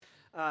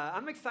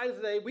I'm excited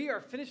today. We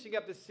are finishing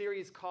up this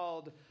series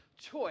called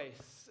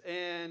Choice,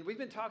 and we've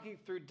been talking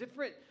through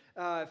different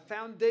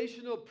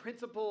foundational,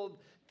 principled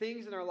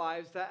things in our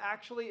lives that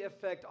actually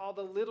affect all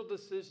the little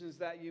decisions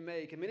that you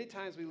make. And many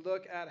times we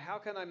look at how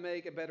can I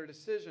make a better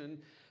decision,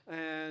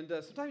 and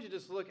sometimes you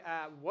just look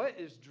at what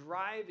is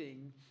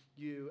driving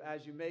you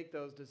as you make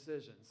those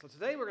decisions. So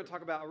today we're going to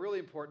talk about a really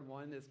important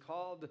one. It's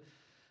called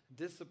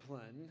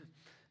discipline.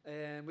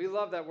 And we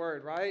love that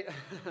word, right?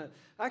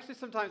 Actually,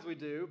 sometimes we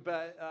do,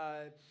 but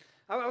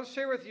I'll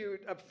share with you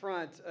up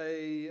front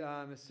a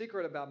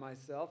secret about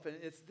myself, and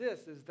it's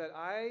this, is that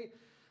I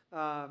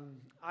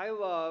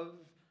love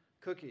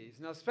cookies.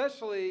 Now,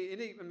 especially,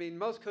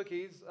 most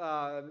cookies,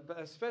 but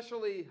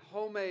especially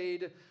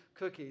homemade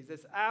cookies.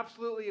 It's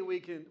absolutely a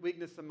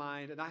weakness of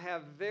mine, and I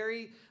have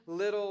very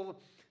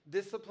little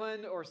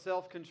discipline or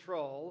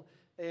self-control,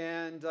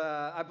 and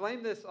I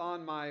blame this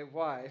on my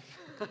wife.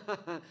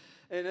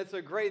 And it's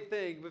a great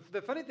thing. But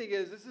the funny thing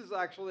is, this is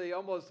actually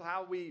almost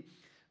how we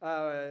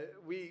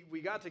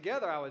got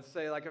together. I would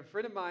say, like a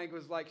friend of mine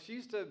was like, she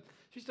used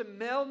to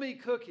mail me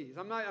cookies.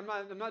 I'm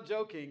not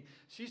joking.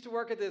 She used to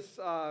work at this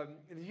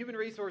in human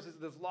resources,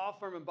 this law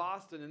firm in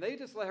Boston, and they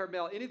just let her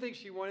mail anything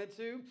she wanted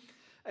to.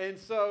 And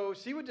so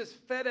she would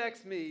just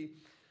FedEx me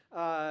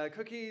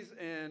cookies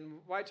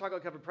and white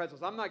chocolate covered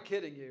pretzels. I'm not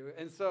kidding you.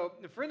 And so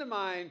a friend of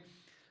mine,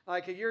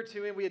 like a year or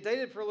two in, we had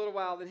dated for a little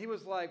while. Then he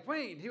was like,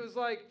 Wayne, he's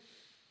like,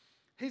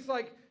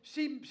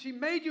 she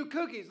made you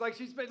cookies. Like,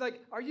 she's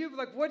like, are you,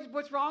 like,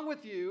 what's wrong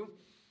with you?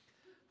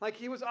 Like,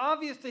 he was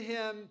obvious to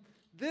him,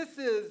 this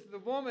is the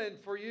woman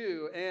for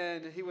you.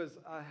 And he was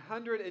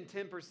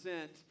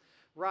 110%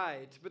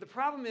 right. But the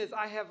problem is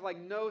I have, like,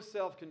 no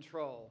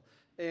self-control.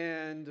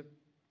 And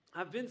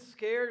I've been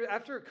scared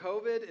after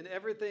COVID and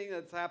everything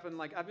that's happened.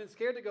 Like, I've been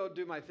scared to go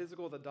do my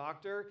physical with a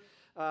doctor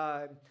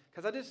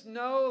because I just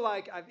know,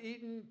 like, I've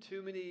eaten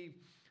too many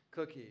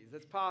cookies.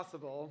 It's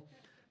possible.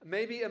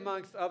 Maybe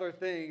amongst other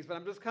things, but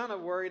I'm just kind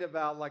of worried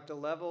about like the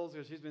levels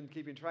because she's been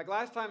keeping track.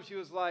 Last time she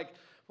was like,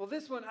 well,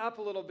 this went up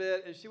a little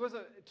bit, and she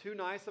wasn't too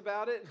nice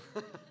about it.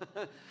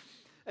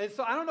 And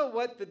so I don't know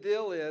what the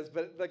deal is,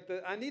 but like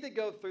I need to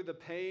go through the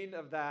pain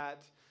of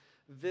that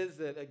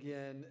visit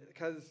again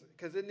because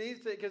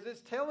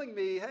it's telling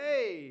me,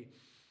 hey,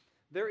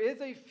 there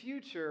is a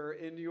future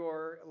in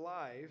your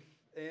life,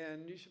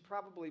 and you should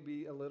probably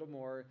be a little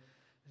more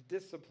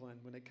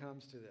disciplined when it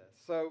comes to this.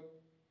 So.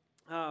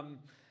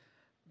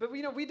 But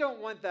we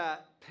don't want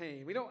that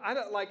pain.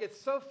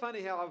 It's so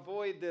funny how I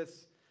avoid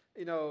this,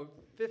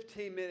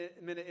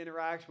 15-minute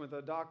interaction with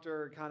a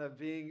doctor, kind of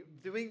being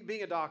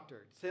a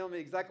doctor, telling me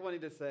exactly what I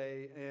need to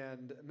say,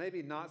 and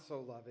maybe not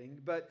so loving,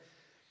 but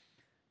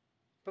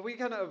we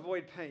kind of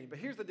avoid pain. But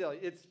here's the deal.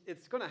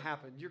 It's going to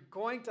happen. You're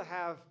going to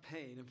have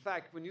pain. In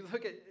fact, when you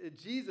look at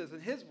Jesus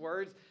and his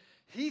words,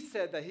 he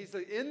said,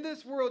 in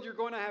this world you're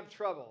going to have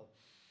trouble.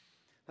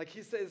 Like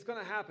he said, it's going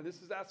to happen.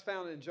 That's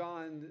found in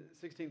John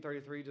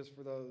 16:33, just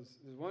for those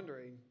who's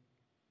wondering.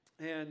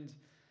 And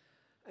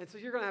so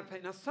you're going to have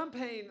pain. Now, some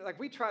pain, like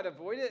we try to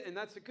avoid it, and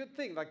that's a good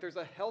thing. Like there's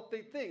a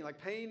healthy thing. Like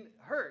pain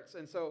hurts.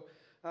 And so,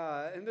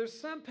 and there's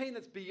some pain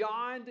that's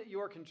beyond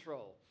your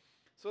control.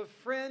 So a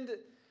friend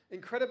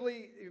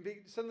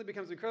suddenly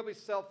becomes incredibly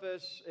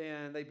selfish,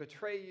 and they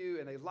betray you,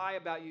 and they lie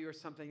about you or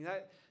something.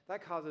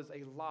 That causes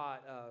a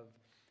lot of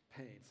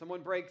pain.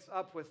 Someone breaks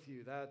up with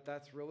you.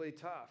 That's really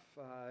tough.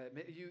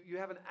 You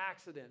have an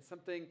accident,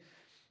 something,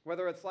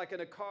 whether it's like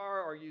in a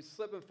car or you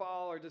slip and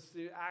fall or just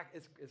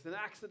it's an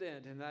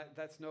accident, and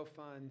that's no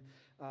fun.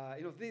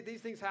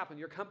 These things happen.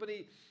 Your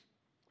company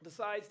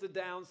decides to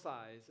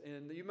downsize,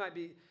 and you might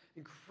be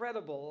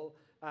incredible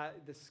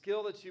the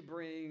skill that you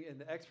bring and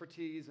the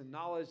expertise and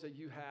knowledge that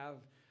you have,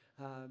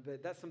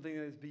 but that's something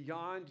that is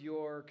beyond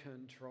your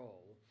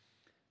control,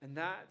 and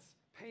that's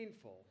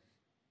painful.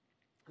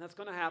 And that's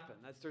going to happen.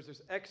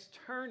 There's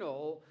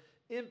external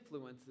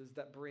influences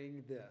that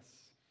bring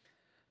this.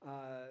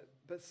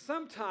 But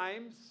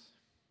sometimes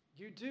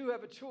you do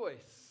have a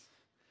choice.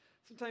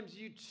 Sometimes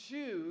you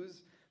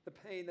choose the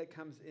pain that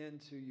comes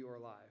into your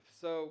life.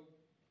 So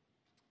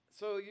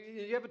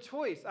you have a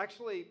choice,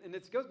 actually, and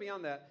it goes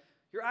beyond that.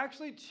 You're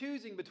actually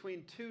choosing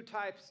between two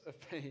types of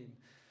pain.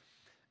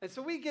 And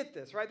so we get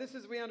this, right?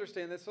 We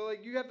understand this. So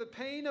like you have the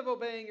pain of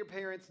obeying your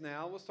parents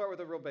now. We'll start with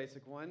a real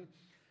basic one.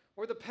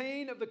 Or the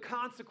pain of the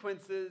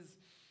consequences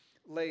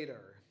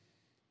later.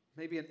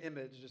 Maybe an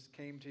image just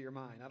came to your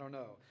mind. I don't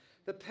know.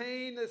 The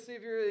pain, let's see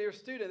if you're a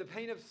student, the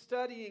pain of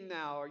studying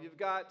now, or you've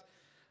got,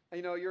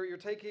 you're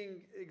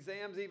taking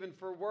exams even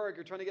for work,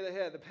 you're trying to get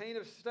ahead. The pain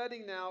of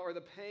studying now, or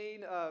the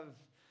pain of,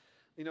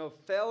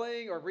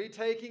 failing or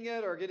retaking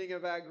it or getting a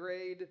bad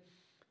grade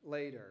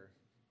later.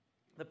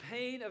 The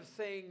pain of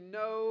saying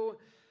no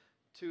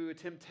to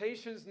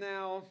temptations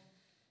now,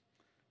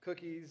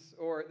 cookies,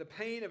 or the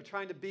pain of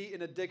trying to beat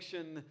an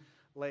addiction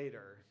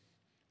later.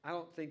 I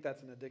don't think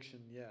that's an addiction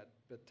yet,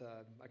 but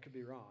I could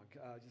be wrong.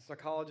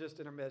 Psychologist,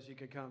 intermezz, you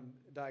can come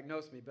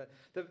diagnose me. But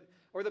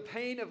the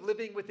pain of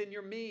living within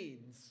your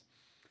means,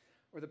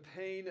 or the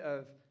pain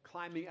of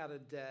climbing out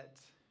of debt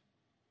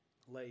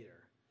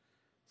later.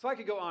 So I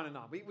could go on and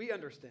on. We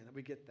understand that.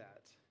 We get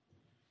that.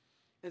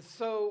 And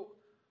so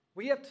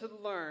we have to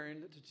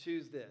learn to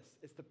choose this.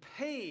 It's the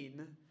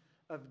pain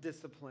of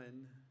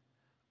discipline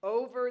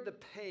over the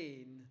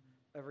pain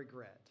of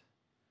regret.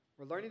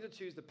 We're learning to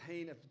choose the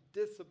pain of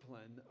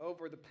discipline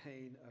over the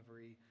pain of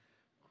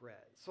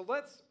regret. So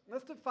let's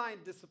define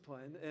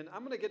discipline, and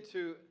I'm going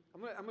to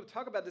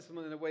talk about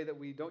discipline in a way that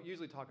we don't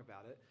usually talk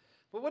about it.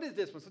 But what is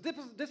discipline?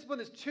 So discipline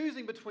is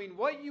choosing between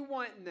what you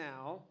want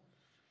now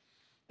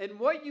and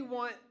what you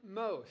want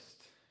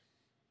most.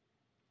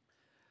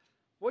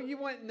 What you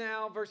want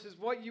now versus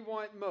what you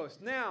want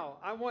most. Now,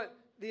 I want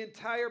the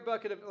entire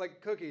bucket of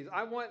cookies.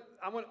 I want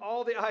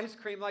all the ice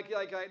cream.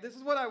 This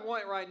is what I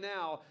want right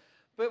now.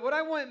 But what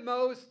I want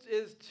most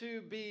is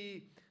to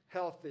be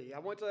healthy. I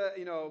want to,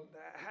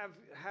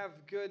 have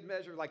good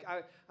measure.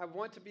 I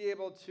want to be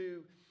able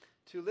to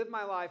live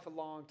my life a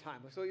long time.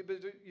 So you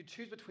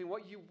choose between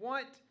what you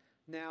want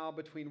now,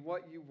 between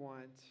what you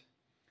want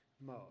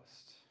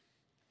most.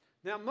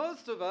 Now,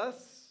 most of us,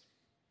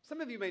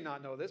 some of you may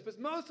not know this, but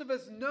most of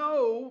us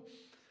know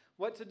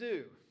what to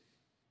do.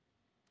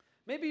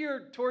 Maybe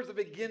you're towards the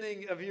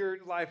beginning of your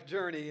life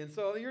journey, and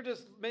so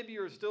maybe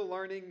you're still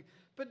learning,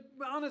 but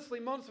honestly,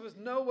 most of us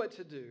know what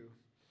to do.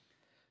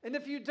 And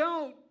if you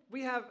don't,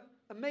 we have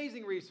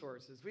amazing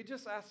resources. We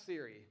just ask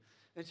Siri,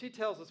 and she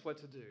tells us what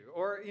to do.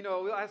 Or,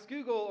 we'll ask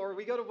Google, or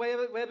we go to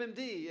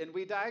WebMD, and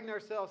we diagnose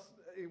ourselves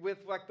with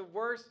the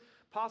worst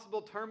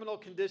possible terminal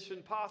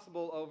condition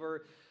possible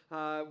over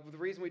the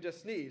reason we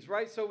just sneezed,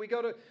 right? So we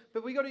go to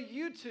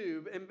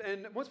YouTube,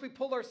 and once we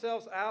pull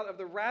ourselves out of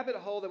the rabbit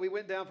hole that we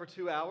went down for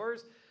 2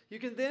 hours, you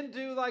can then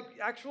do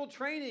actual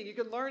training. You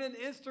can learn an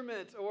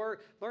instrument or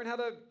learn how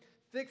to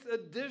fix a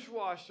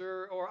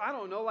dishwasher, or I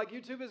don't know,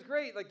 YouTube is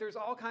great. There's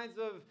all kinds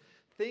of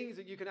things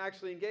that you can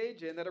actually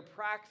engage in that are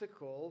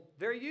practical,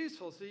 very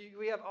useful. So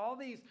we have all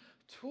these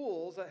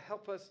tools that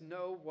help us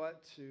know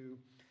what to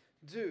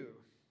do.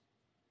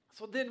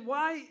 So then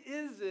why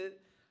is it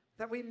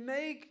that we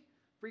make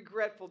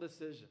regretful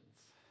decisions?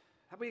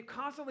 That we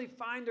constantly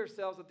find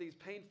ourselves at these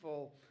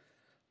painful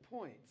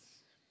points?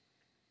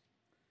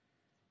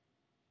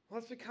 Well,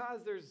 it's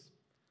because there's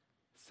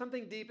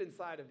something deep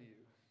inside of you.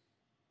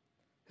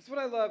 This is what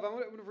I love. I'm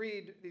going to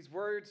read these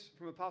words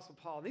from Apostle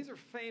Paul. And these are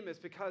famous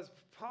because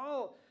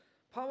Paul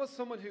was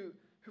someone who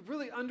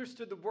really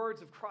understood the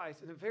words of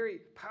Christ in a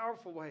very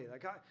powerful way.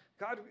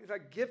 God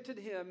gifted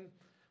him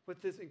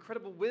with this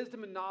incredible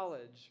wisdom and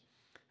knowledge.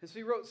 And so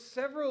he wrote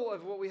several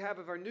of what we have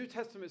of our New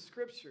Testament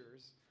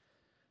scriptures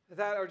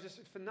that are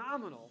just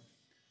phenomenal.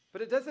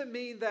 But it doesn't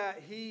mean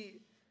that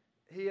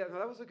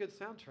that was a good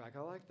soundtrack. I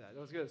like that.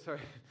 That was good. Sorry.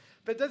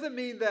 But it doesn't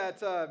mean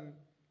that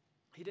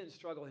he didn't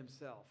struggle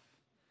himself.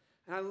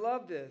 And I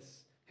love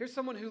this. Here's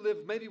someone who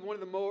lived maybe one of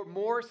the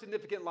more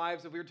significant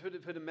lives, if we were to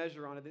put a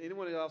measure on it, than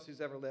anyone else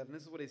who's ever lived. And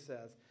this is what he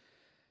says.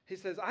 He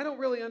says, I don't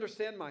really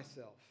understand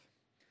myself.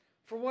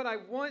 For I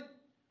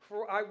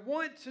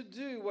want to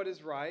do what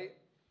is right,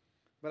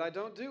 but I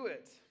don't do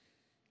it.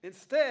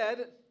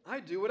 Instead,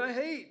 I do what I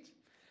hate.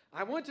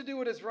 I want to do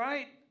what is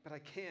right, but I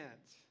can't.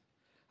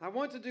 I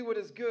want to do what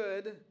is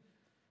good,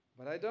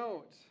 but I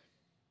don't.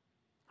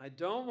 I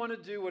don't want to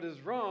do what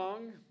is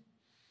wrong,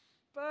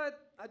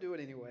 but I do it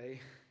anyway.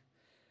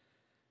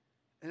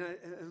 And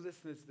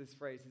listen to this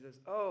phrase. He says,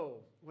 oh,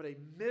 what a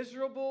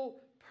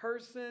miserable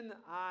person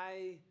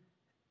I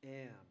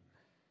am.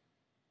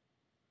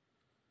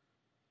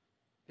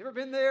 You ever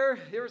been there?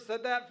 You ever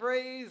said that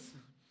phrase?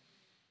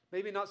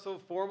 Maybe not so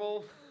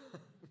formal.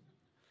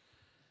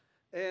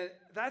 And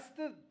that's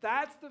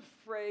the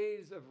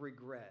phrase of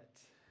regret.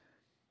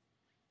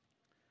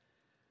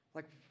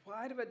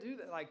 Why do I do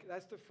that?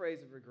 That's the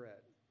phrase of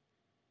regret.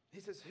 He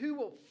says, who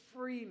will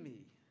free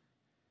me?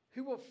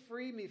 Who will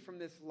free me from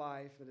this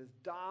life that is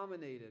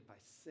dominated by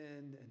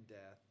sin and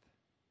death?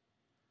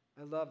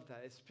 I love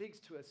that. It speaks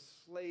to a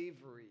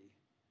slavery.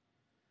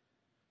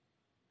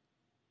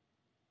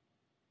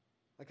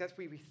 That's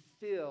where we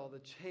feel the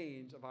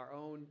change of our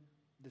own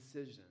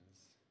decisions.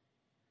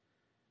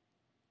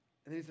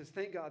 And then he says,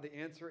 thank God the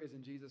answer is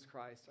in Jesus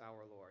Christ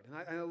our Lord. And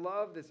I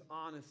love this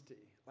honesty.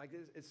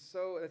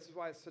 This is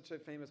why it's such a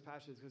famous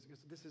passage, because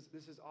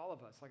this is all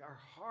of us. Our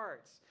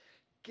hearts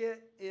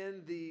get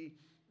in the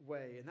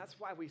way. And that's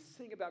why we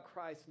sing about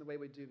Christ in the way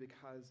we do,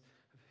 because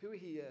of who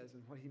he is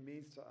and what he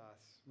means to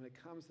us when it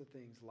comes to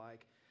things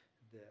like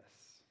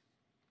this.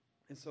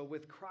 And so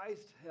with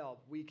Christ's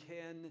help, we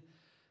can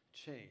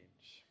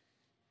change.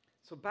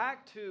 So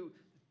back to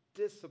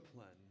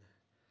discipline.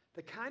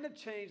 The kind of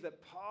change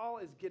that Paul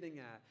is getting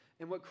at,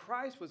 and what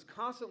Christ was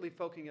constantly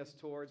focusing us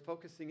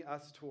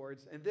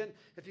towards. And then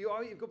if you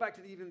go back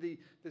to even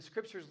the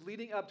scriptures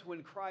leading up to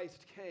when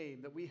Christ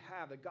came,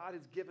 that God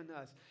has given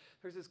us,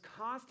 there's this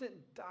constant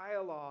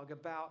dialogue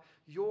about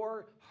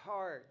your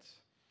heart.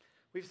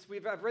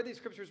 I've read these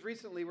scriptures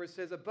recently where it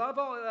says, above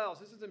all else,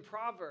 this is in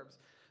Proverbs,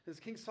 as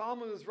King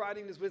Solomon was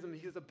writing his wisdom,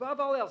 he says, above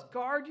all else,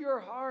 guard your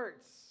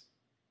hearts.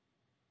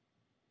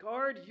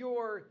 Guard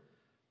your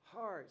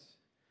hearts.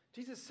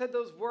 Jesus said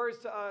those words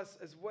to us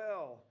as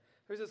well.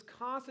 There's this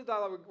constant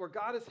dialogue where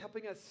God is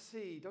helping us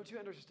see, don't you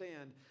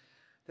understand,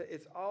 that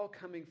it's all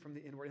coming from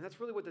the inward. And that's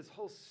really what this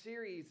whole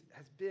series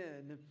has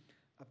been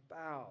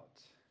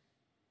about.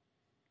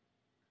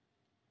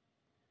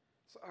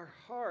 So our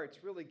hearts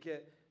really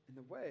get in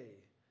the way.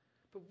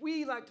 But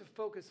we like to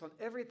focus on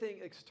everything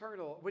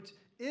external, which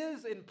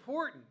is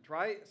important,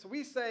 right? So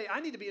we say, I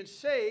need to be in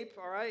shape,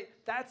 all right?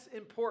 That's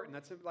important.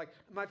 That's like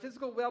my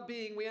physical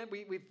well-being,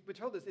 we've been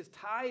told this, is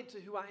tied to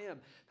who I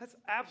am. That's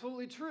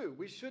absolutely true.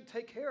 We should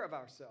take care of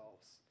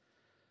ourselves.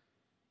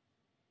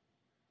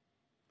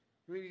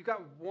 I mean, you've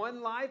got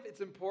one life,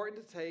 it's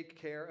important to take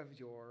care of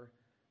your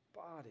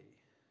body.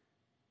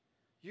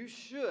 You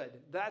should.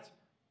 That's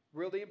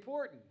really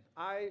important.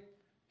 I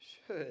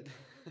should.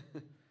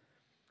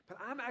 But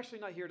I'm actually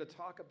not here to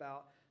talk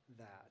about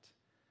that.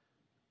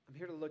 I'm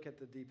here to look at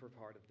the deeper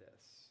part of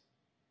this.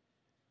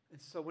 And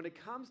so when it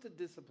comes to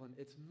discipline,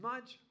 it's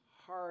much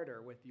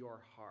harder with your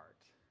heart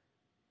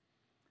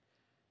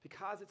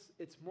because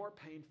it's more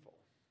painful.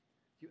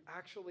 You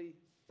actually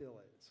feel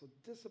it. So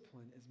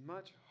discipline is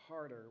much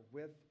harder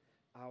with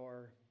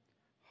our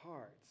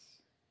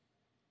hearts.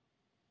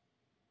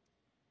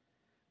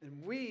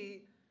 And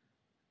we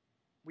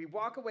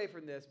walk away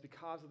from this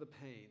because of the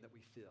pain that we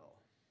feel.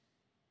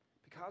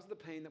 Because of the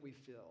pain that we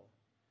feel.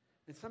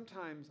 And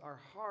sometimes our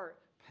heart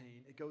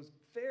pain, it goes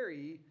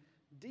very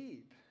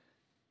deep.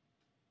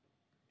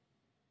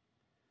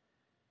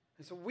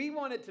 And so we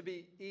want it to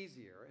be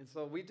easier. And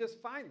so we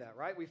just find that,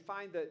 right? We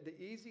find the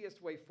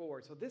easiest way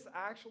forward. So this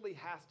actually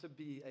has to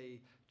be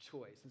a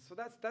choice. And so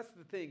that's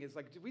the thing, is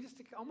like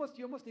you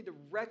almost need to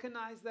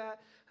recognize that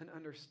and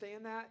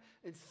understand that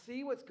and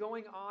see what's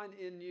going on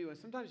in you. And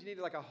sometimes you need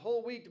like a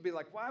whole week to be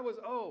like,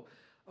 oh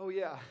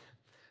yeah.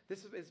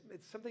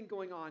 It's something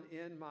going on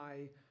in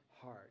my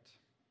heart.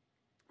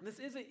 And this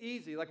isn't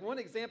easy. Like one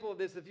example of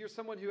this, if you're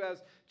someone who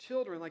has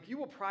children, like you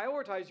will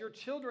prioritize your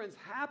children's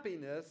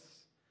happiness,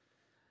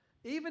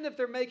 even if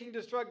they're making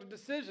destructive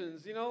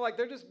decisions, like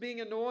they're just being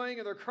annoying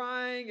or they're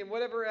crying and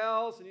whatever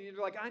else. And you're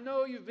like, I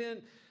know you've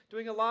been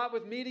doing a lot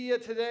with media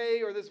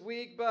today or this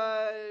week,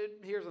 but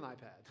here's an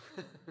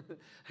iPad.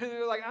 And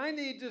they're like, I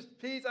need just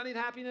peace, I need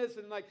happiness.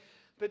 And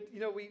but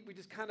we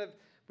just kind of,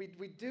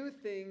 we do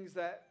things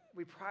that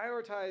we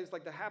prioritize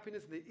like the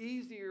happiness and the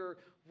easier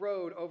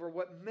road over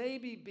what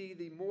maybe be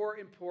the more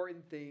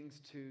important things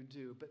to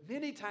do. But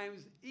many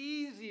times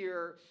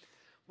easier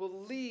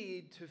will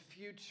lead to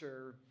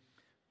future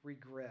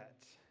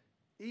regret.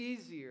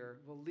 Easier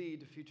will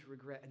lead to future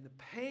regret. And the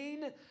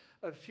pain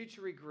of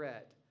future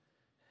regret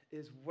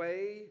is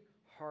way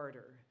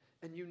harder.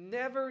 And you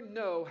never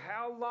know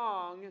how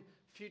long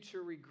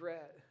future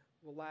regret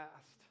will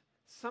last.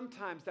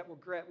 Sometimes that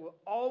regret will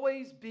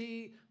always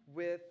be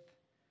with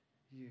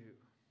you.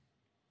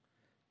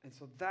 And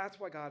so that's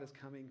why God is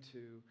coming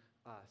to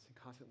us and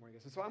constantly warning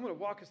us. And so I'm going to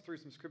walk us through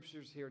some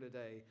scriptures here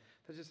today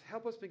to just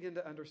help us begin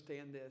to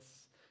understand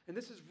this. And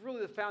this is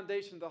really the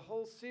foundation of the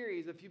whole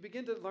series. If you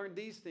begin to learn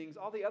these things,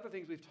 all the other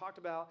things we've talked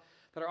about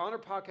that are on our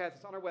podcast,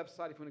 it's on our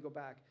website if you want to go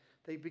back,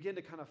 they begin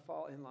to kind of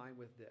fall in line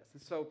with this.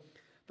 And so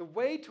the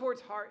way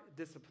towards heart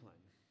discipline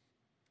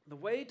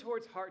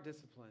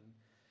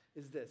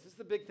is this. This is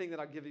the big thing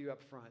that I'll give you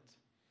up front,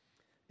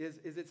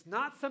 is it's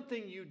not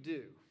something you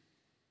do.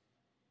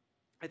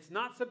 It's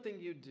not something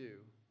you do,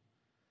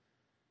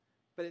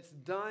 but it's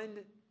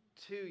done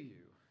to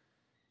you.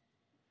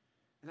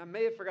 And I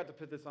may have forgot to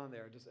put this on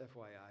there, just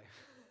FYI.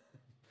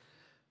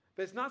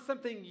 But it's not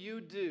something you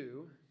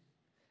do.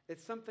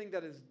 It's something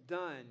that is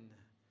done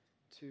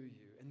to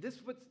you. And this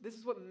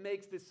is what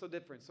makes this so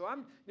different. So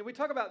we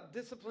talk about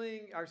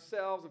disciplining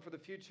ourselves and for the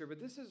future,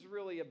 but this is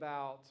really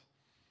about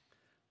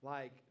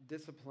like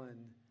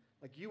discipline.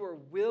 Like you are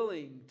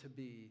willing to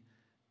be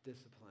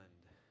disciplined.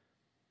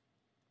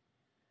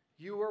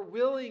 You are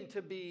willing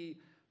to be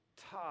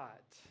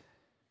taught.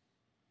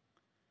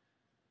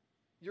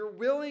 You're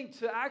willing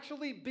to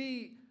actually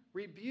be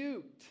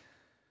rebuked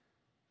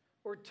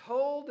or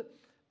told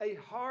a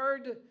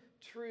hard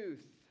truth.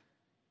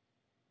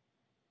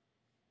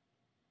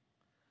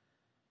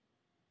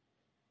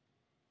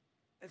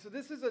 And so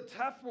this is a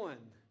tough one.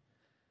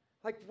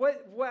 Like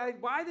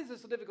why this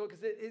is so difficult?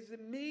 Because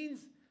it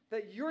means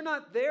that you're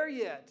not there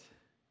yet.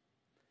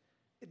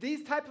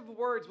 These type of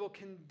words will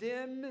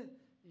condemn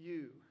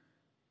you.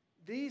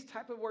 These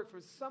type of words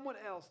from someone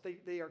else,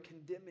 they are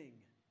condemning.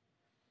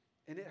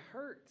 And it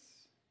hurts.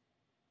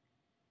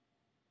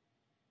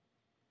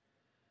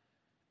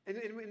 And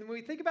when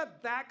we think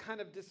about that kind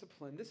of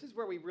discipline, this is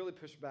where we really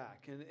push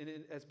back. And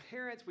as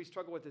parents, we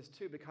struggle with this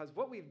too, because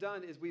what we've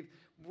done is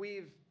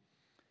we've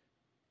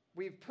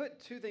put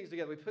two things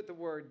together. We put the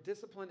word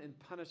discipline and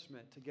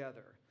punishment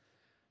together.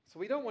 So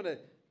we don't want to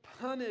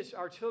punish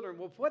our children.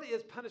 Well, what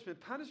is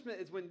punishment?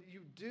 Punishment is when you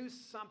do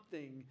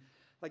something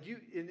like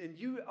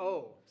you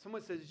owe.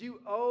 Someone says,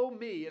 you owe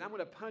me, and I'm going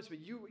to punish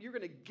you. You're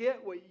going to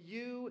get what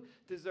you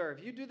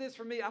deserve. You do this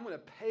for me, I'm going to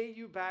pay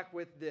you back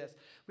with this.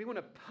 We want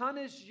to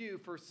punish you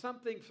for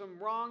something, some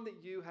wrong that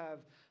you have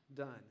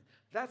done.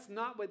 That's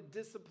not what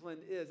discipline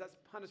is. That's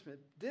punishment.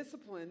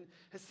 Discipline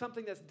is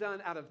something that's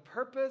done out of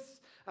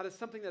purpose, out of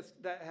something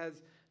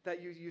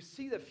that you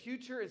see the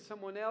future in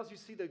someone else. You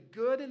see the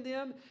good in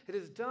them. It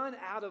is done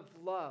out of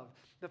love.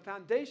 The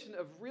foundation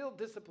of real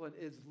discipline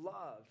is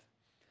love.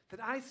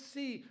 That I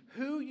see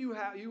who you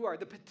are,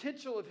 the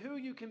potential of who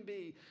you can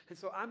be, and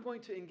so I'm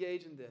going to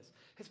engage in this.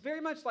 It's very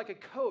much like a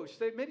coach.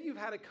 Maybe you've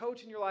had a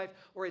coach in your life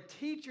or a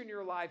teacher in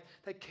your life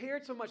that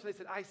cared so much, and they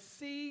said, I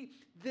see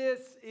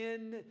this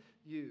in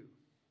you.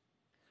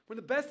 One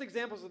of the best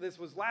examples of this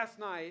was last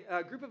night.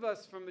 A group of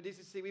us from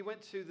DCC, we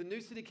went to the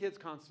New City Kids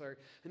concert.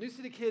 The New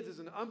City Kids is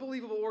an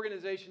unbelievable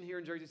organization here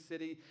in Jersey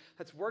City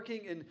that's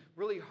working in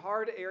really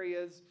hard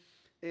areas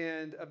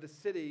of the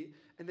city,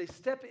 and they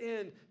step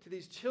in to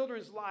these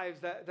children's lives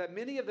that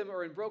many of them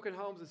are in broken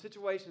homes and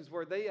situations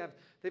where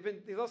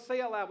they'll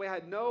say out loud, we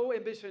had no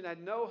ambition,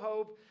 had no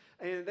hope,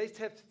 and they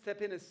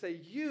step in and say,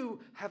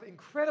 you have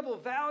incredible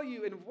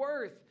value and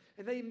worth,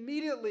 and they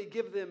immediately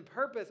give them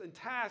purpose and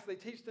tasks. They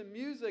teach them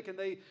music, and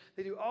they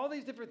do all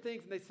these different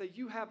things, and they say,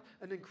 you have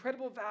an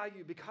incredible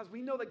value because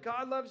we know that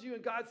God loves you,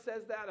 and God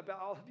says that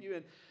about all of you,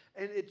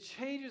 and it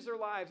changes their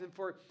lives, and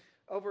for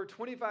over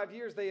 25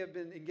 years, they have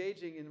been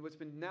engaging in what's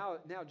been now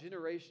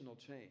generational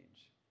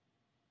change.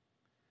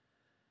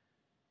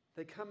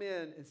 They come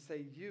in and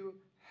say, you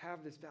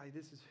have this value.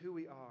 This is who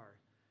we are.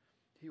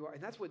 You are.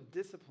 And that's what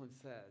discipline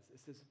says.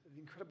 It's this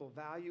incredible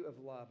value of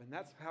love. And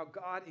that's how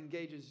God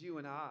engages you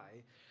and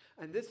I.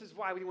 And this is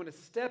why we want to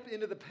step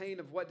into the pain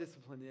of what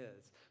discipline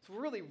is. So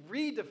we're really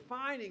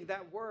redefining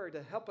that word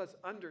to help us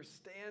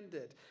understand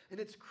it. And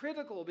it's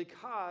critical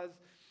because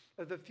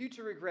of the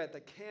future regret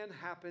that can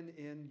happen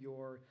in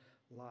your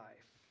life.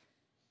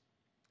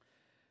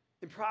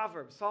 In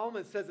Proverbs,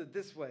 Solomon says it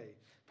this way.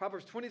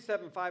 Proverbs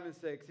 27, 5 and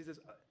 6. He says,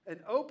 an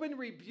open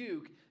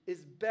rebuke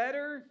is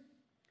better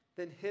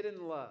than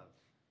hidden love.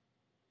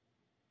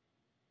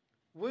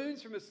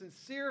 Wounds from a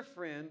sincere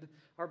friend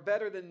are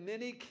better than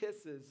many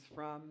kisses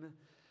from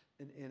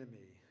an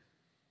enemy.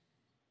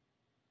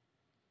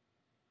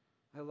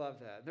 I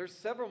love that. There's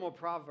several more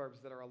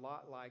Proverbs that are a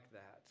lot like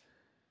that.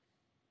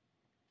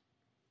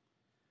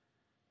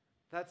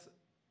 That's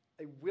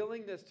a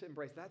willingness to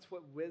embrace. That's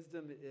what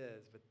wisdom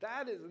is. But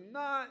that is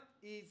not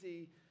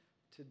easy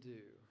to do.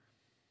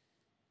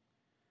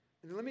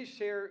 And let me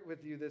share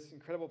with you this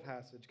incredible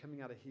passage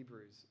coming out of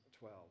Hebrews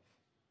 12.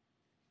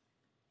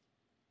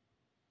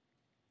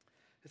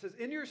 It says,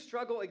 in your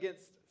struggle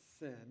against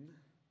sin,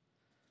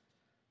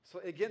 so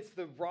against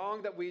the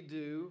wrong that we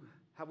do,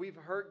 how we've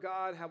hurt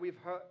God, how we've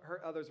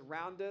hurt others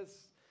around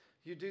us,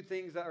 you do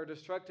things that are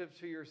destructive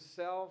to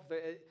yourself.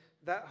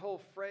 That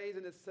whole phrase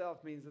in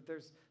itself means that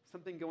there's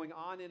something going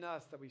on in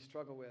us that we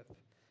struggle with.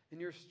 In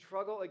your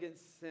struggle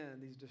against sin,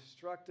 these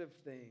destructive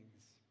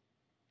things,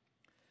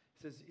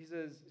 he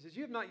says,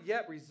 you have not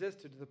yet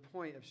resisted to the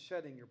point of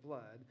shedding your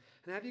blood.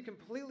 And have you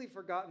completely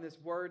forgotten this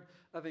word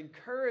of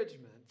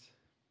encouragement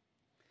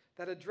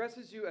that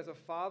addresses you as a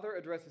father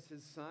addresses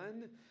his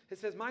son? It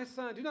says, my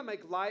son, do not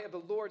make light of the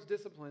Lord's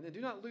discipline, and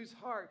do not lose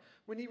heart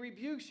when he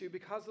rebukes you,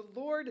 because the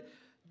Lord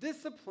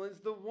disciplines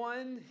the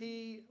one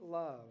he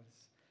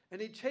loves,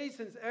 and he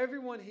chastens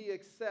everyone he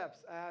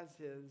accepts as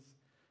his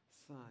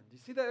son. Do you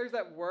see that there's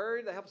that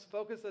word that helps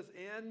focus us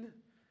in?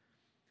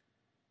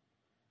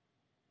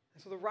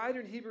 And so the writer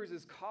in Hebrews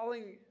is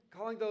calling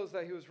those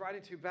that he was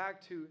writing to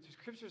back to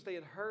scriptures they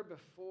had heard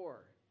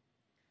before.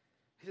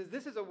 He says,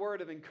 this is a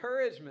word of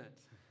encouragement,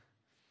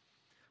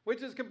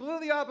 which is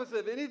completely opposite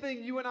of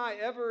anything you and I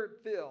ever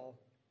feel,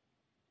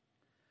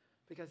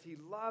 because he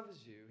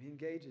loves you. He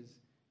engages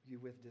you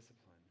with discipline.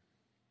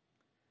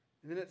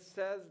 And then it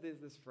says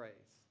this phrase,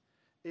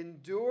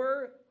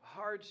 endure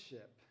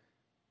hardship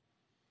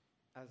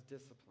as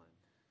discipline.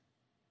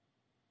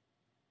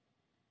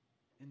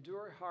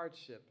 Endure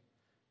hardship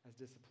as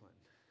discipline.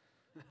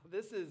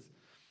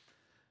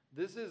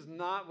 This is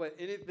not what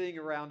anything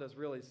around us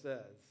really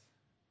says.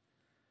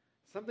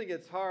 Something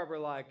gets hard, we're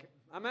like,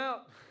 I'm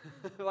out.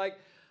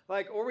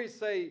 or we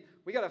say,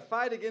 we got to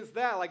fight against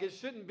that. Like, it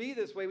shouldn't be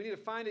this way. We need to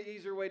find an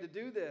easier way to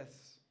do this.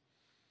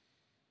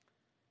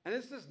 And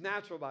it's just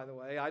natural, by the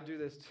way. I do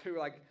this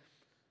too.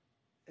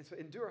 And so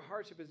endure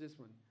hardship as this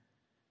one.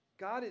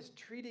 God is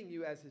treating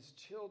you as his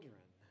children.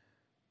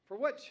 For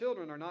what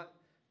children are not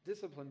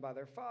disciplined by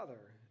their father?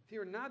 If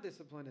you are not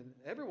disciplined, and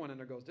everyone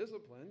undergoes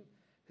discipline,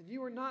 then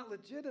you are not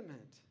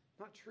legitimate,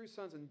 not true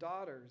sons and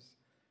daughters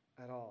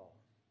at all.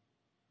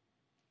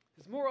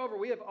 Because moreover,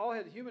 we have all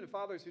had human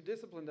fathers who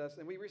disciplined us,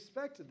 and we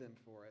respected them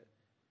for it.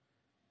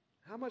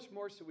 How much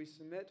more should we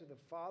submit to the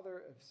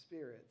Father of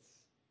spirits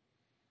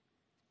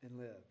and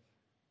live?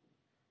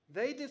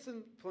 They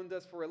disciplined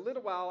us for a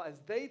little while as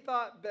they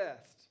thought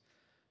best,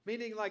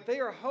 meaning like they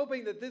are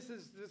hoping that this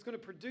is going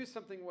to produce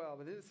something well.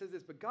 But then it says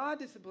this, but God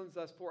disciplines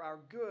us for our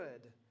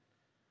good.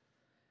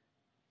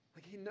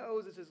 Like he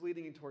knows this is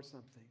leading towards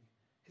something.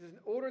 He says, in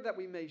order that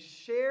we may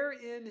share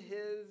in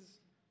his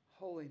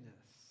holiness.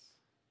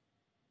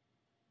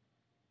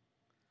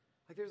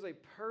 Like there's a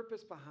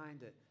purpose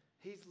behind it.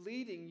 He's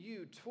leading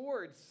you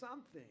towards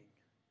something.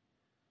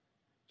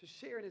 to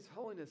share in his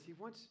holiness. He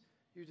wants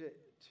you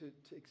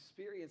to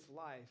experience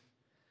life.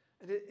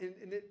 And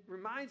it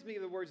reminds me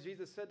of the words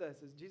Jesus said to us.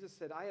 Jesus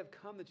said, I have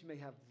come that you may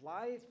have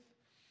life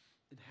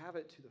and have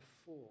it to the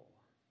full.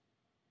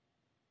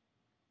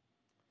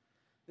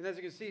 And as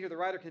you can see here, the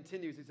writer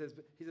continues. He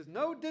says,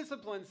 no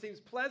discipline seems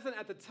pleasant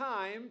at the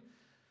time.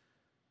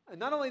 And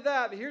not only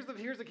that, but here's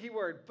the key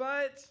word,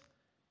 but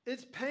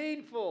it's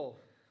painful.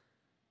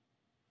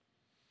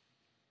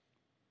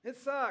 It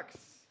sucks.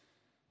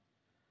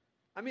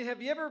 I mean,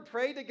 have you ever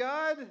prayed to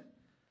God?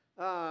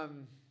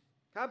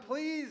 God,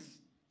 please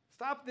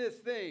stop this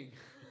thing.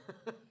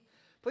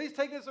 Please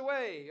take this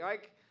away.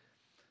 Like,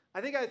 I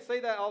think I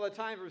say that all the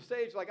time from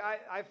stage. Like,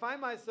 I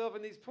find myself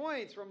in these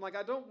points where I'm like,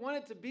 I don't want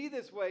it to be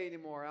this way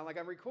anymore.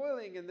 I'm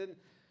recoiling. And then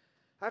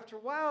after a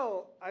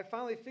while, I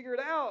finally figured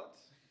out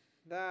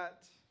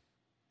that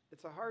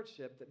it's a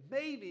hardship that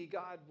maybe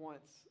God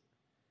wants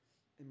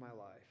in my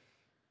life.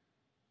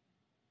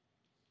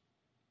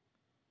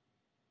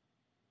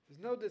 There's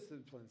no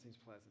discipline seems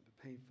pleasant,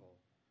 but painful.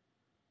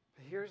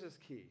 But here's this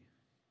key.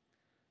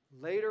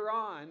 Later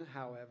on,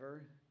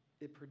 however,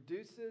 it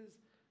produces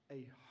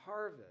a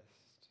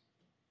harvest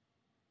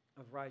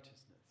of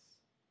righteousness.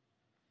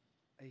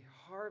 A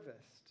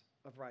harvest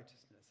of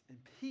righteousness and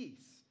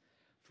peace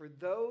for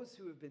those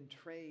who have been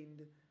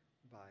trained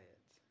by it.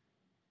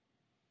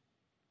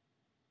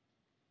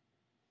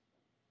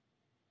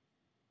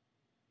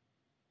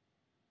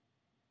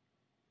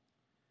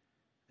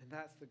 And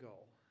that's the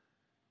goal.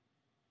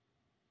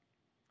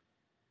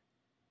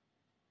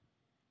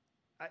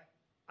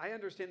 I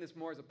understand this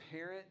more as a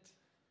parent,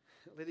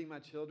 leading my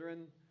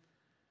children.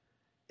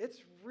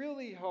 It's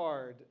really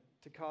hard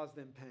to cause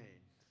them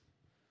pain.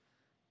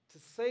 To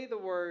say the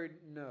word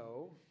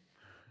no,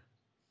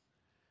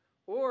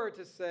 or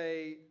to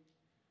say,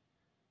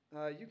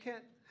 you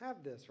can't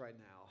have this right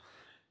now.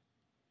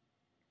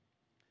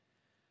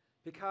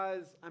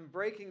 Because I'm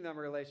breaking the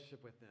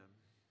relationship with them.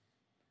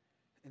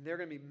 And they're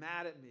going to be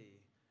mad at me.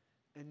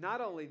 And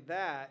not only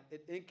that,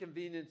 it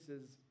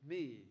inconveniences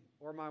me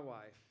or my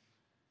wife.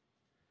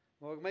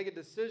 We'll make a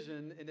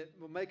decision and it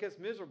will make us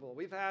miserable.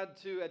 We've had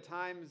to, at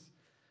times,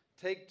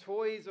 take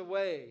toys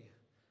away.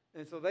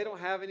 And so they don't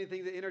have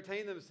anything to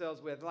entertain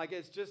themselves with.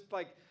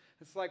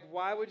 It's like,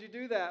 why would you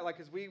do that?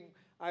 Because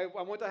I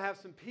want to have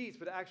some peace,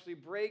 but it actually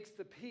breaks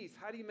the peace.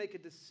 How do you make a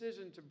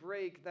decision to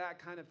break that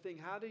kind of thing?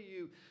 How do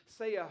you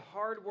say a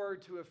hard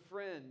word to a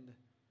friend?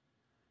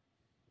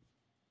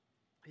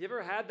 You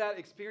ever had that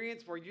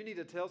experience where you need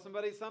to tell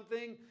somebody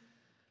something?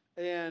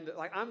 And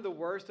I'm the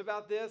worst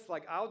about this.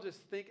 I'll just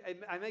think,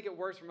 I make it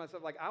worse for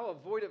myself. I'll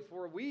avoid it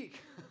for a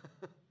week.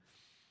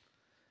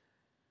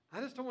 I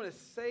just don't want to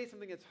say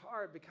something that's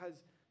hard because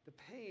the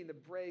pain, the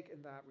break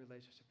in that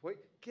relationship. What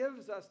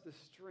gives us the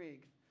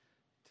strength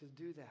to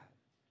do that?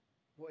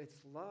 Well, it's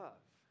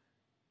love.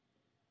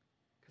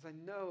 Because I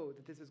know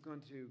that this is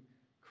going to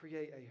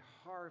create a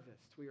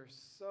harvest. We are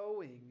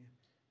sowing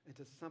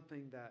into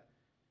something that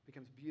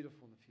becomes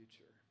beautiful in the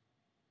future.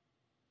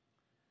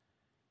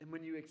 And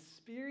when you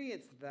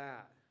experience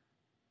that,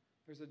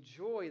 there's a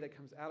joy that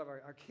comes out of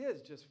our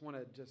kids just want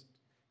to if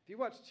you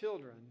watch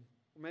children,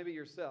 or maybe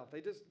yourself, they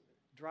just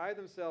drive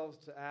themselves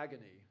to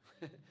agony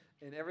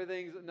and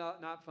everything's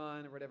not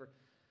fun or whatever.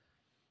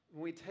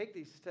 When we take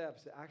these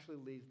steps, it actually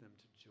leads them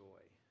to joy.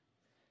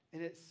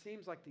 And it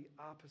seems like the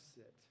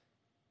opposite,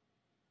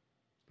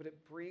 but it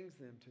brings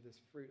them to this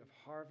fruit of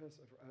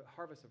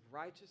harvest of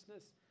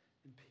righteousness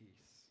and peace.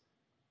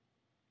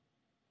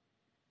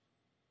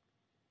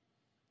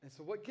 And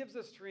so what gives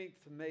us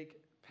strength to make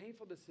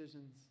painful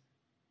decisions?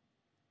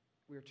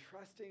 We are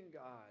trusting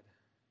God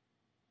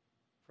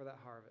for that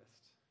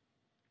harvest.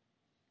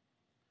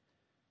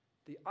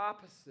 The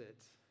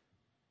opposite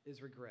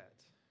is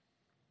regret.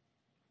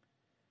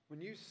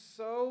 When you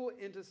sow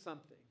into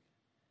something,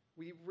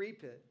 we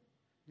reap it,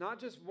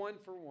 not just one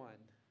for one.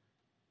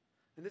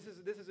 And this is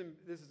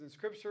in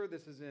Scripture.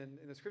 This is in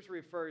the Scripture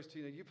refers to,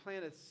 you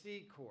plant a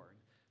seed corn.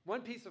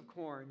 One piece of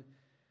corn,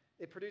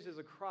 it produces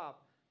a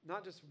crop.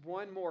 Not just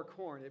one more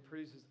corn, it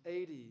produces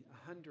 80,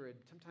 100,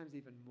 sometimes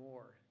even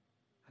more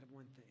out of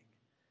one thing.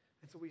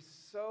 And so we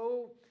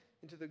sow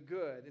into the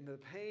good, into the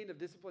pain of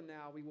discipline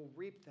now, we will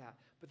reap that.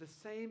 But the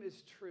same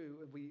is true,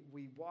 and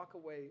we walk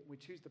away, we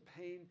choose the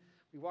pain,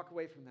 we walk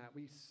away from that.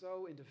 We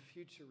sow into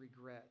future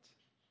regret.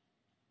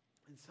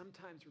 And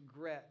sometimes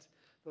regret,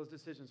 those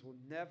decisions will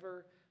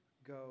never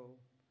go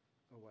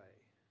away.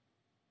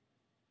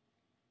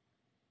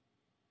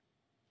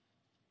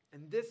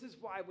 And this is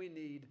why we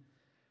need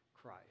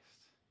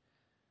Christ,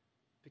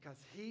 because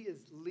he is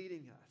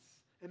leading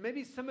us. And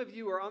maybe some of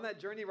you are on that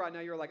journey right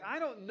now. You're like, I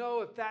don't know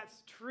if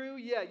that's true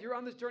yet. You're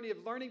on this journey of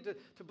learning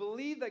to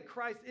believe that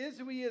Christ is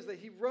who he is, that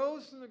he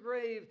rose from the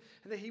grave,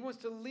 and that he wants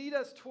to lead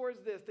us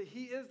towards this, that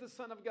he is the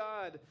Son of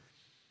God,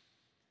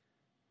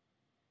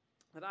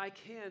 that I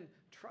can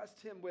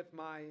trust him with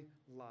my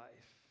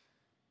life.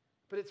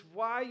 But it's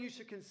why you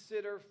should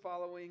consider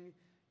following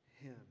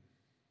him.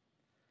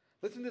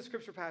 Listen to the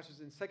scripture passage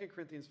in 2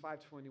 Corinthians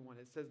 5:21.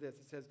 It says this.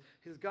 It says,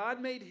 "His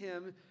God made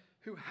him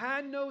who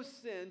had no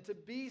sin, to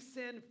be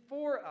sin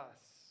for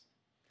us,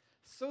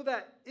 so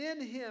that in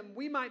him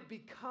we might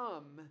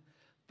become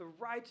the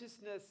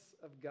righteousness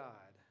of God.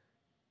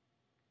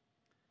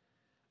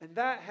 And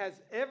that has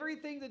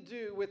everything to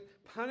do with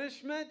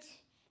punishment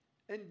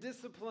and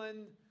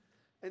discipline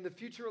and the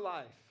future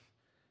life.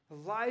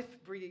 Life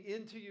bringing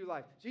into you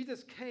life.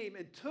 Jesus came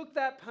and took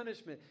that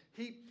punishment.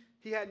 He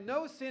had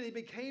no sin. He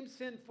became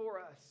sin for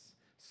us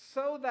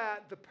so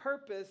that the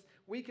purpose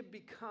we could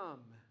become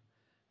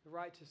the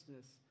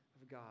righteousness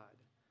of God.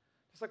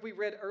 Just like we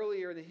read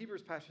earlier in the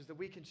Hebrews passage, that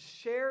we can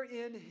share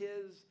in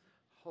his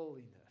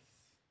holiness.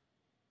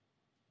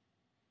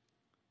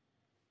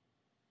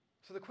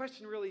 So the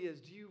question really is,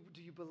 do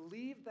you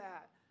believe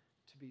that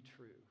to be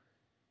true?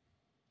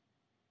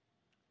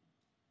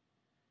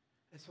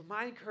 And so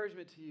my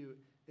encouragement to you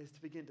is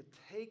to begin to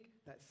take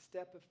that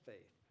step of faith.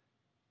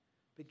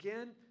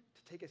 Begin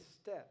to take a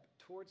step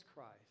towards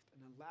Christ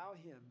and allow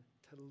him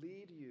to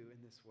lead you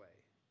in this way.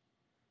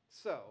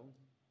 So,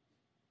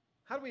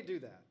 how do we do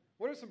that?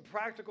 What are some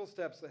practical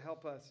steps that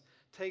help us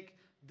take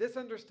this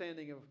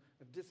understanding of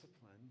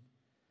discipline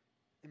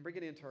and bring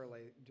it into our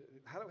life?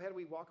 How do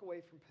we walk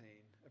away from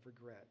pain of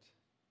regret?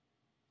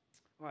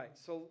 All right,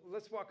 so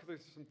let's walk through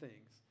some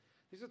things.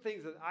 These are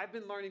things that I've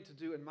been learning to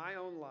do in my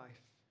own life.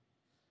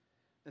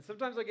 And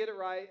sometimes I get it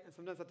right, and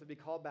sometimes I have to be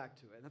called back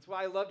to it. And that's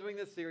why I love doing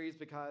this series,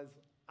 because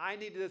I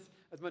need this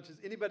as much as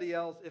anybody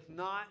else, if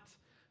not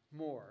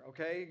more,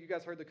 okay? You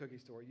guys heard the cookie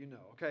story, you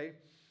know, okay?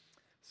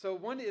 So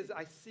one is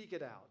I seek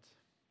it out.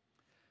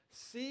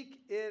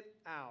 Seek it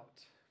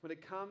out when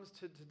it comes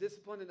to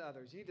discipline in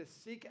others. You need to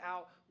seek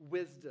out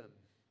wisdom.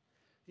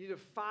 You need to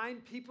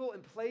find people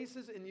and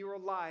places in your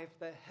life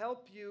that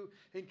help you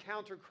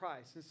encounter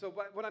Christ. And so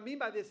what I mean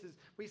by this is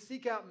we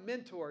seek out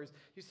mentors.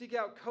 You seek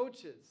out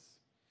coaches.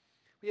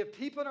 We have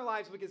people in our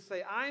lives we can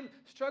say, I'm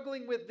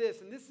struggling with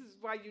this, and this is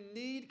why you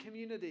need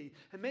community.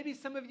 And maybe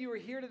some of you are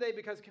here today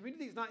because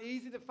community is not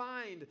easy to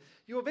find.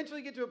 You'll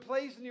eventually get to a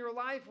place in your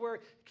life where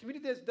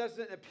community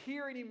doesn't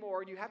appear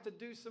anymore, and you have to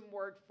do some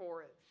work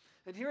for it.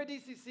 And here at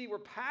DCC, we're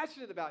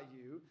passionate about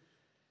you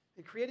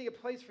and creating a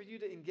place for you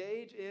to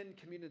engage in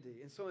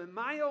community. And so in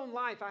my own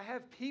life, I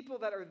have people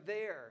that are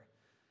there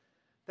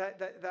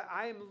that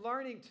I am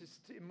learning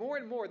to more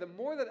and more. The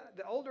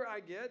older I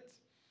get,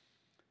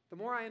 the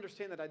more I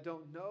understand that I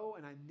don't know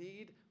and I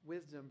need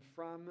wisdom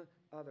from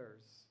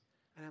others.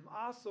 And I'm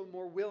also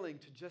more willing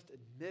to just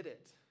admit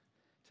it.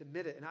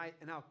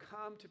 And I'll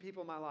come to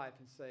people in my life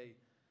and say,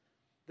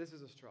 this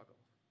is a struggle.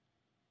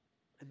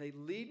 And they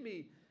lead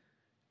me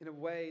in a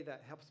way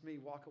that helps me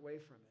walk away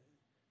from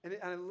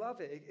it. And I love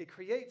it. It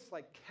creates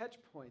like catch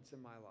points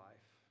in my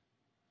life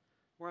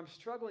where I'm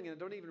struggling and I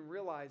don't even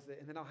realize it.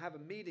 And then I'll have a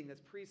meeting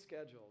that's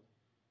pre-scheduled.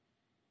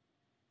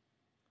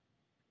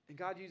 And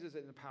God uses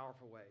it in a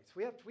powerful way. So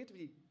we have to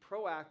be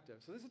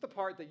proactive. So this is the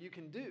part that you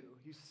can do.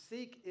 You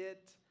seek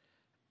it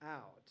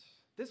out.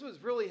 This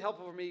was really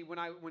helpful for me when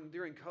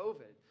during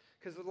COVID,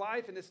 because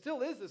life, and it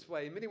still is this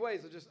way in many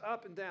ways, it's just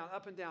up and down,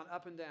 up and down,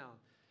 up and down.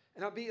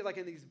 And I'll be like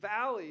in these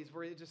valleys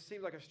where it just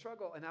seemed like a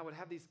struggle, and I would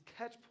have these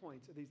catch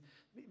points of these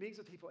meetings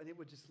with people, and it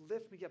would just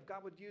lift me up.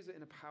 God would use it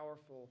in a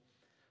powerful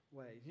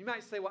way. You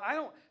might say, well, I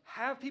don't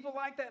have people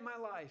like that in my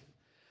life.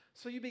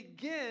 So you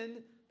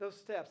begin those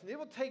steps, and it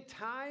will take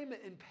time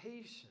and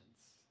patience.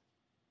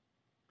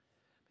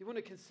 You want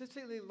to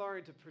consistently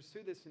learn to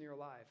pursue this in your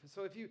life. And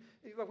so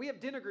we have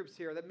dinner groups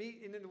here that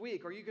meet in the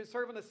week, or you can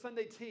serve on a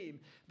Sunday team,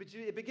 but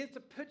it begins to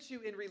put you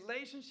in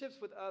relationships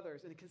with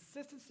others, and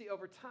consistency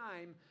over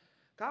time.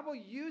 God will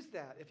use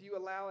that if you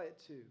allow it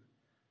to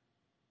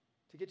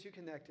get you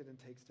connected and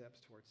take steps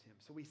towards him.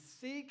 So we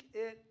seek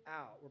it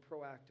out. We're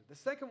proactive. The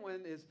second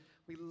one is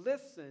we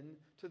listen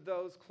to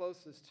those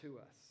closest to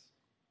us.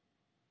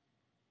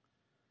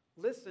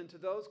 Listen to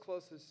those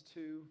closest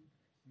to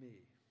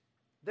me.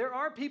 There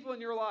are people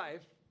in your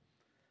life,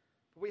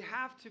 but we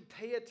have to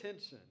pay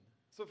attention.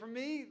 So for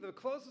me, the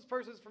closest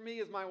person for me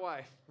is my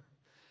wife.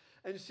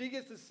 And she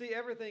gets to see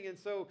everything. And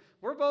so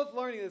we're both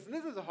learning this. And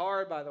this is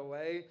hard, by the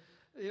way.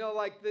 You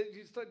know,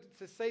 you start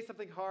to say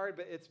something hard,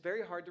 but it's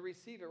very hard to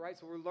receive it, right?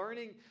 So we're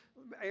learning,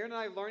 Aaron and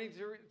I are learning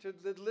to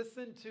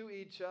listen to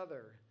each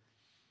other.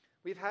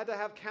 We've had to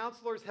have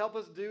counselors help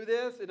us do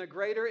this in a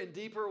greater and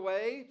deeper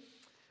way.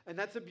 And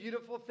that's a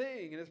beautiful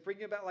thing. And it's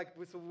bringing about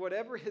so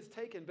whatever is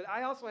taken. But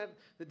I also have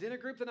the dinner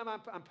group that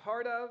I'm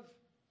part of,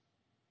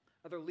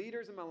 other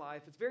leaders in my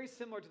life. It's very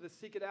similar to the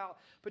Seek It Out.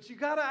 But you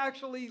got to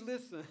actually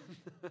listen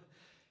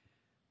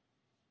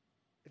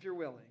if you're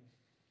willing.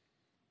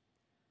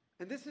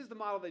 And this is the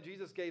model that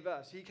Jesus gave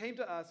us. He came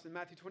to us in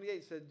Matthew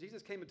 28, said,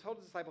 Jesus came and told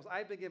his disciples,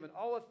 I've been given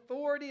all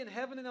authority in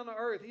heaven and on the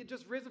earth. He had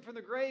just risen from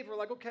the grave. We're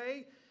like,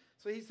 okay.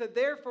 So he said,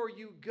 therefore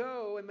you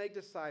go and make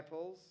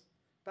disciples,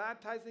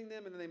 baptizing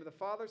them in the name of the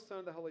Father, Son,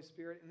 and the Holy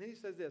Spirit. And then he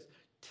says this,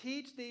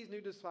 teach these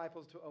new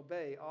disciples to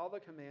obey all the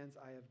commands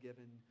I have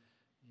given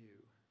you.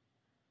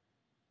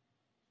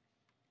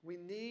 We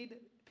need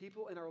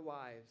people in our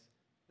lives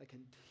that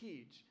can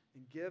teach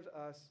and give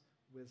us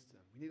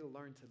wisdom. We need to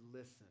learn to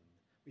listen.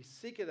 We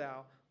seek it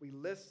out, we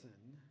listen,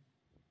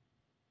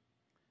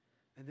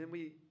 And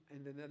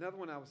then another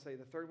one I would say,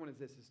 the third one is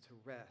this, is to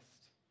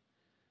rest.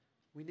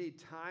 We need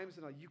times,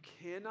 you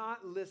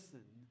cannot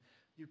listen.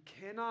 You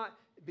cannot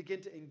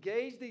begin to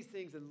engage these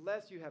things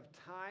unless you have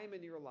time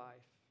in your life.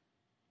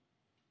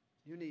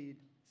 You need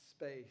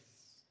space.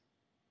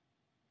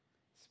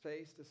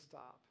 Space to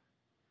stop,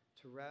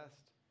 to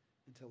rest,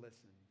 and to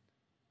listen.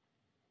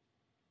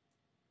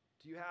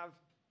 Do you have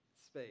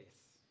space?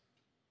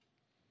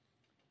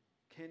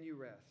 Can you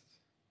rest?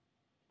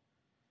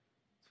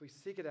 So we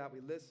seek it out,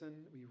 we listen,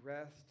 we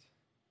rest,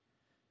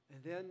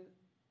 and then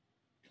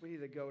we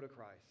need to go to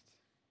Christ.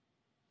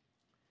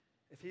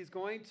 If he's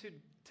going to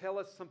tell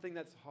us something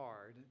that's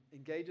hard,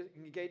 engage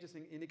us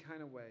in any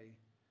kind of way,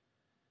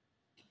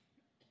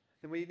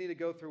 then we need to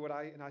go through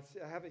I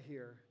have it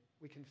here,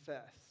 we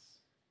confess.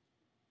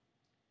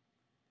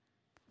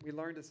 We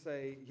learn to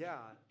say, yeah,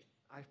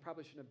 I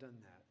probably shouldn't have done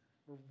that.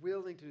 We're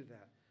willing to do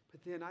that.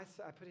 But then I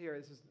put here,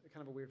 this is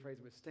kind of a weird phrase,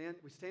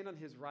 we stand on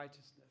his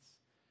righteousness.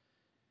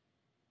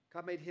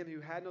 God made him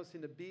who had no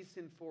sin to be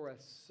sin for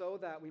us so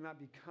that we might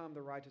become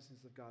the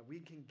righteousness of God. We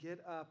can get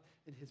up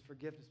in his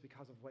forgiveness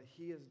because of what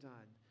he has done,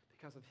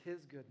 because of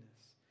his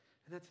goodness.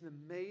 And that's an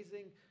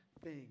amazing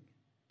thing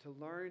to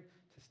learn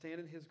to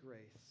stand in his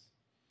grace.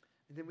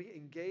 And then we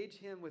engage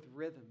him with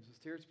rhythms.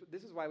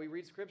 This is why we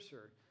read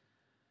Scripture.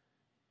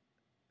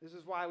 This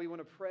is why we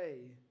want to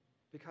pray,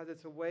 because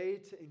it's a way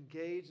to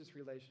engage this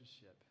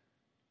relationship.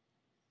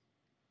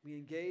 We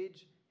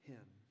engage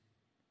him.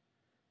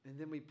 And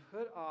then we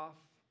put off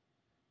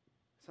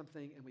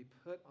something and we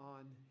put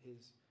on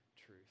his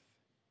truth.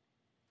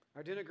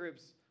 Our dinner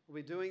groups will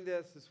be doing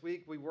this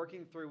week. We'll be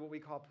working through what we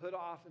call put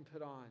off and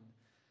put on,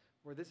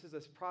 where this is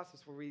this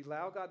process where we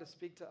allow God to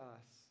speak to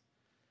us.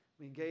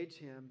 We engage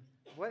him.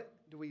 What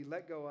do we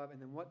let go of,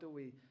 and then what do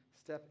we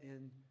step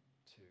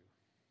into?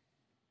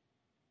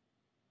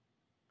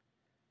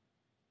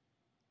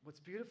 What's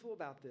beautiful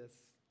about this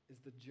is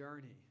the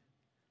journey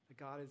that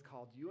God has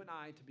called you and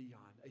I to be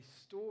on, a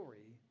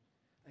story,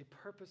 a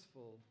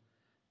purposeful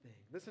thing.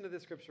 Listen to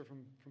this scripture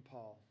from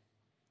Paul.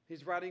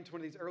 He's writing to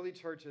one of these early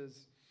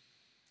churches.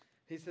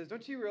 He says,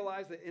 don't you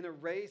realize that in a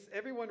race,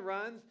 everyone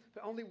runs,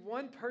 but only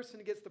one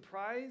person gets the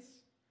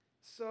prize?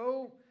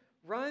 So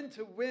run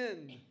to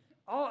win.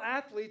 All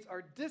athletes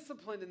are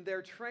disciplined in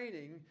their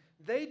training.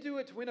 They do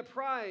it to win a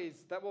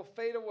prize that will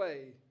fade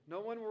away.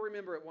 No one will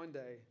remember it one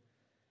day.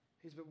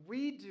 He says, but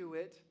we do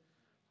it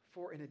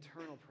for an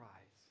eternal prize.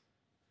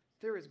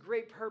 There is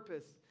great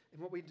purpose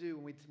in what we do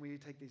when we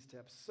take these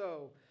steps.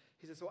 So,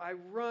 he says, so I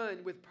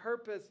run with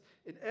purpose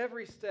in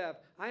every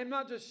step. I am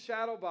not just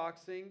shadow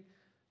boxing,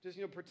 just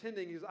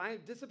pretending. He says, I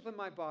discipline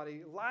my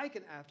body like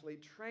an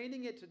athlete,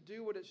 training it to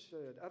do what it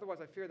should. Otherwise,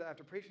 I fear that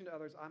after preaching to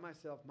others, I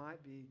myself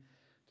might be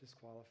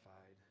disqualified.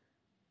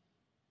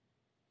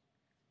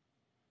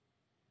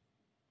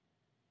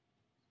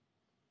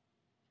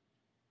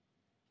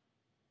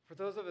 For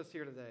those of us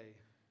here today,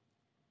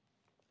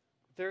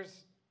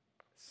 there's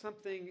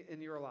something in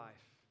your life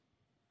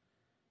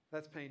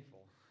that's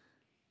painful.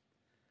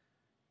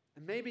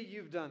 And maybe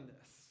you've done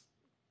this.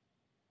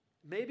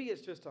 Maybe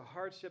it's just a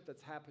hardship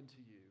that's happened to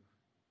you.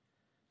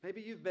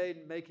 Maybe you've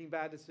been making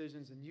bad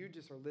decisions and you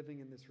just are living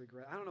in this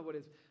regret. I don't know what it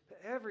is, but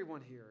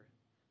everyone here,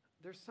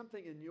 there's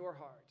something in your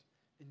heart,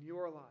 in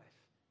your life,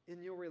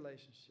 in your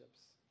relationships,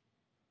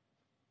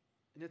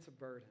 and it's a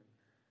burden.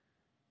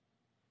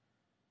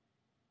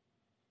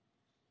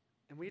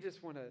 And we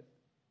just want to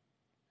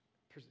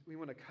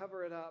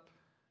cover it up.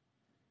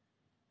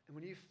 And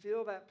when you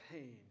feel that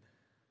pain,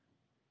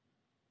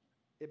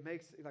 it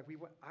makes,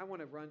 I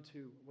want to run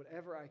to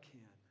whatever I can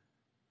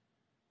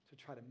to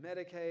try to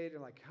medicate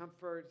or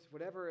comfort,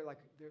 whatever,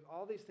 there's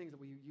all these things that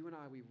you and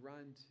I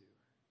run to.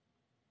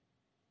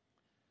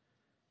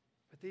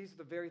 But these are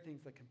the very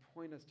things that can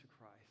point us to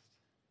Christ.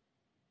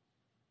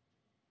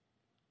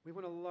 We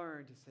want to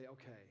learn to say,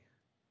 okay,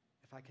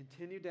 if I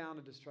continue down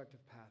a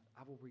destructive path,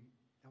 I will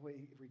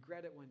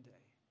regret it one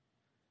day.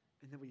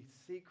 And then we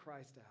seek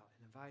Christ out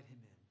and invite him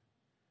in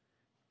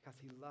because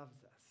he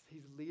loves us.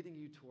 He's leading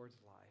you towards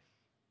life.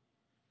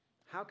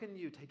 How can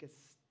you take a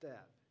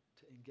step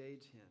to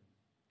engage him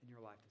in your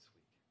life this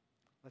week?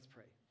 Let's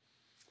pray.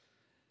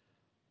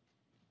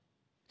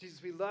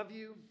 Jesus, we love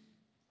you.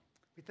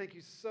 We thank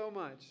you so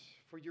much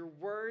for your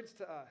words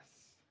to us.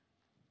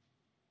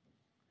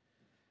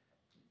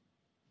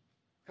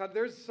 God,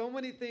 there's so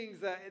many things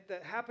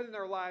that happen in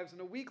our lives on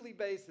a weekly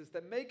basis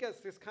that make us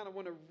just kind of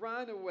want to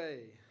run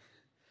away.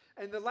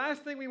 And the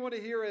last thing we want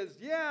to hear is,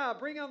 yeah,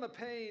 bring on the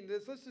pain.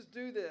 Let's just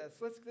do this.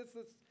 Let's.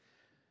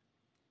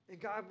 And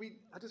God,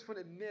 I just want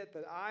to admit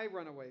that I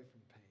run away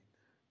from pain.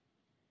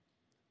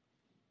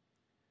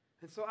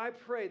 And so I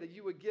pray that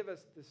you would give us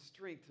the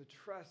strength to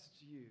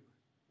trust you.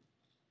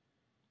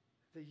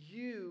 That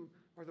you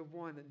are the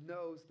one that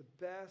knows the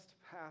best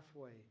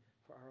pathway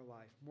for our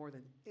life more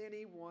than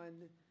anyone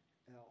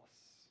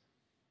else.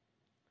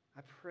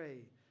 I pray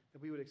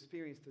that we would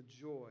experience the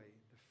joy,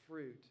 the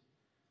fruit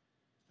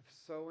of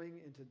sowing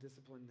into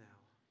discipline now.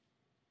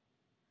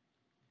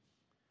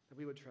 That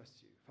we would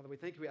trust you. Father, we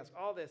thank you. We ask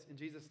all this in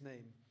Jesus'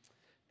 name.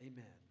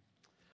 Amen.